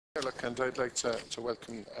Look, and I'd like to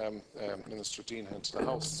welcome Minister Dean to the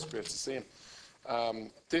House. It's great to see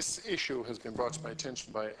him. This issue has been brought to my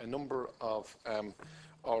attention by a number of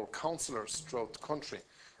our councillors throughout the country.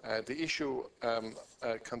 The issue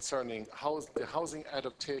concerning the housing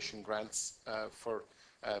adaptation grants for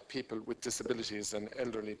people with disabilities and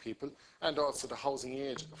elderly people, and also the housing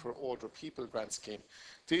aid for older people grant scheme.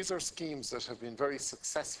 These are schemes that have been very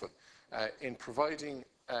successful in providing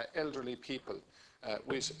elderly people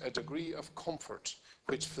with a degree of comfort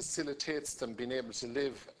which facilitates them being able to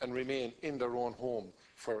live and remain in their own home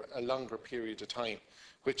for a longer period of time,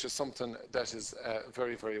 which is something that is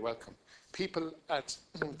very, very welcome. People at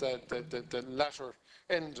the latter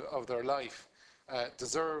end of their life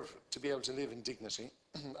deserve to be able to live in dignity,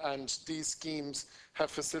 and these schemes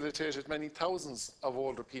have facilitated many thousands of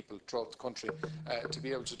older people throughout the country to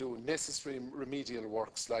be able to do necessary remedial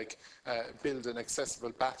works like build an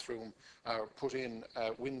accessible bathroom or put in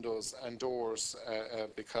windows and doors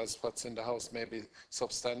because what's in the house may be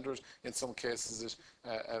substandard. In some cases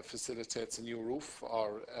it facilitates a new roof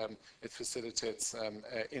or it facilitates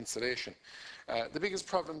insulation. The biggest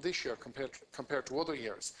problem this year compared to other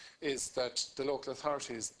years is that the local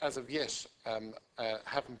authorities as of yet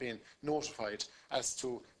haven't been notified as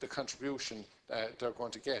to the contribution they're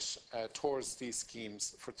going to get towards these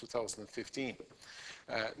schemes for 2015.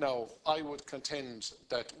 Now, I would contend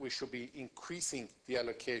that we should be increasing the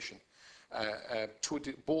allocation to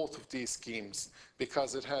both of these schemes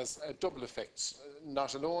because it has a double effect.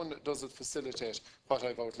 Not alone does it facilitate what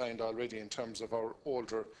I've outlined already in terms of our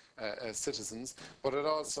older citizens, but it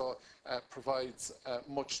also provides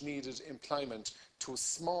much needed employment to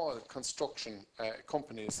small construction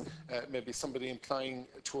companies, maybe somebody employing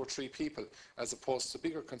 2 or 3 people, as opposed to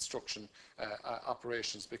bigger construction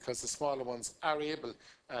operations, because the smaller ones are able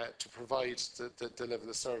to provide the level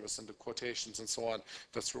of service and the quotations and so on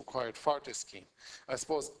that's required for this scheme. I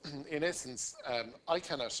suppose, in essence, I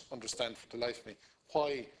cannot understand for the life of me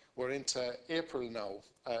why we're into April now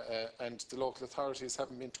and the local authorities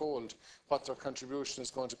haven't been told what their contribution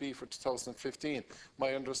is going to be for 2015.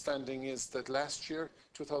 My understanding is that last year,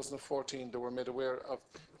 2014, they were made aware of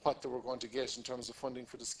what they were going to get in terms of funding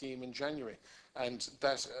for the scheme in January, and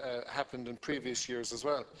that happened in previous years as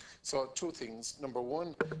well. So 2 things. Number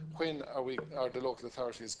 1, when are the local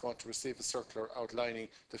authorities going to receive a circular outlining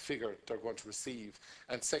the figure they're going to receive?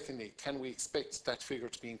 And secondly, can we expect that figure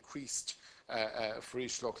to be increased for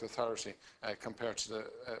each local authority compared to the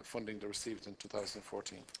funding they received in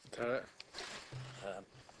 2014?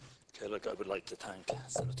 Look, I would like to thank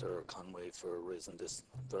Senator Conway for raising this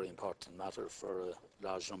very important matter for a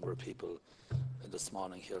large number of people this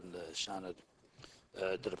morning here in the Shannon.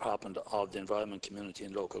 The Department of the Environment, Community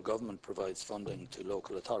and Local Government provides funding to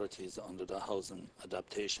local authorities under the Housing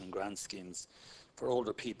Adaptation Grant Schemes for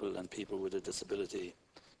older people and people with a disability.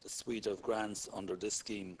 The suite of grants under this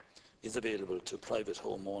scheme is available to private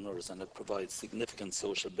homeowners, and it provides significant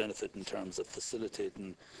social benefit in terms of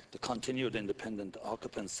facilitating the continued independent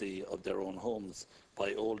occupancy of their own homes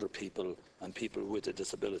by older people and people with a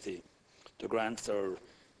disability. The grants are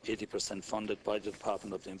 80% funded by the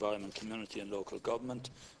Department of the Environment, Community and Local Government,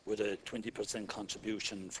 with a 20%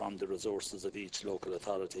 contribution from the resources of each local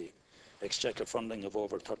authority. Exchequer funding of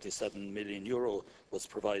over €37 million was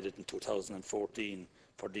provided in 2014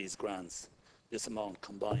 for these grants. This amount,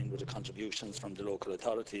 combined with the contributions from the local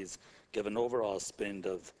authorities, gave an overall spend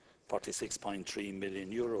of €46.3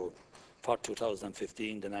 million. For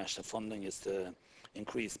 2015, the national funding is to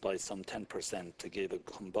increase by some 10% to give a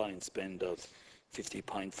combined spend of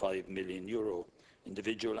 €50.5 million.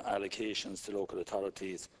 Individual allocations to local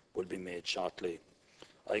authorities will be made shortly.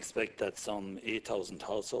 I expect that some 8,000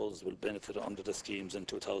 households will benefit under the schemes in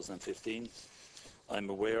 2015. I'm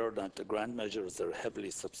aware that the grant measures are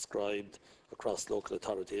heavily subscribed across local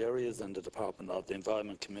authority areas, and the Department of the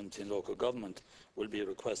Environment, Community and Local Government will be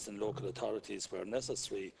requesting local authorities where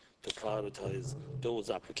necessary to prioritise those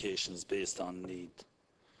applications based on need.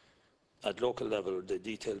 At local level, the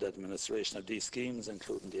detailed administration of these schemes,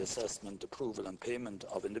 including the assessment, approval and payment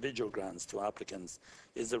of individual grants to applicants,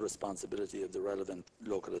 is the responsibility of the relevant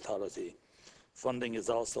local authority. Funding is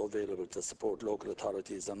also available to support local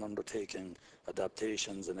authorities in undertaking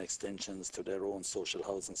adaptations and extensions to their own social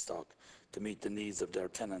housing stock to meet the needs of their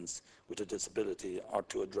tenants with a disability or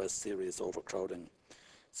to address serious overcrowding.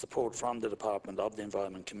 Support from the Department of the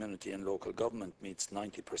Environment, Community and Local Government meets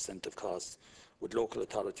 90% of costs, with local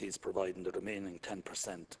authorities providing the remaining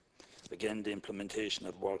 10%. Again, the implementation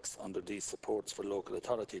of works under these supports for local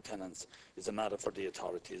authority tenants is a matter for the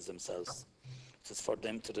authorities themselves. It is for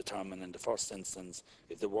them to determine in the first instance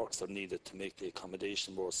if the works are needed to make the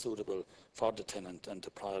accommodation more suitable for the tenant and to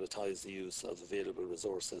prioritise the use of available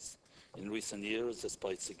resources. In recent years,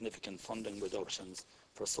 despite significant funding reductions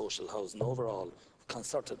for social housing overall, a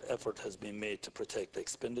concerted effort has been made to protect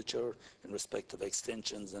expenditure in respect of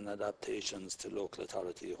extensions and adaptations to local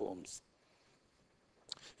authority homes.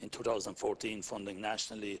 In 2014, funding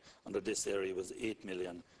nationally under this area was 8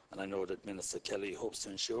 million, and I know that Minister Kelly hopes to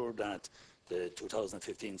ensure that the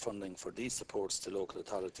 2015 funding for these supports to local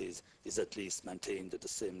authorities is at least maintained at the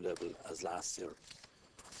same level as last year.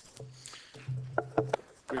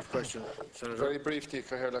 Brief question, Senator. Very briefly,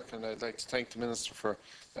 Cathaoirleach, and I'd like to thank the Minister for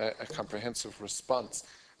a comprehensive response.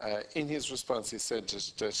 In his response, he said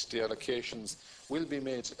that the allocations will be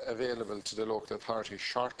made available to the local authorities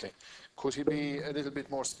shortly. Could he be a little bit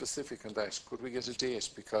more specific on that? Could we get a date?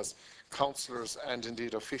 Because councillors and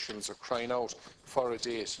indeed officials are crying out for a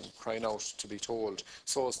date and crying out to be told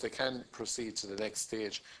so as they can proceed to the next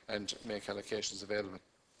stage and make allocations available.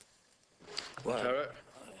 Well,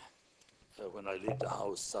 when I leave the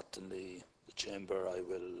House, certainly the Chamber, I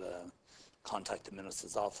will contact the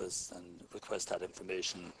Minister's office and request that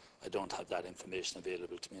information. I don't have that information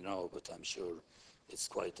available to me now, but I'm sure it's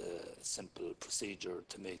quite a simple procedure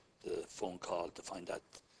to make the phone call to find that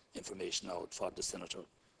information out for the Senator.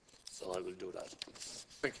 So I will do that.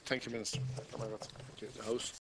 Thank you, Minister. The House.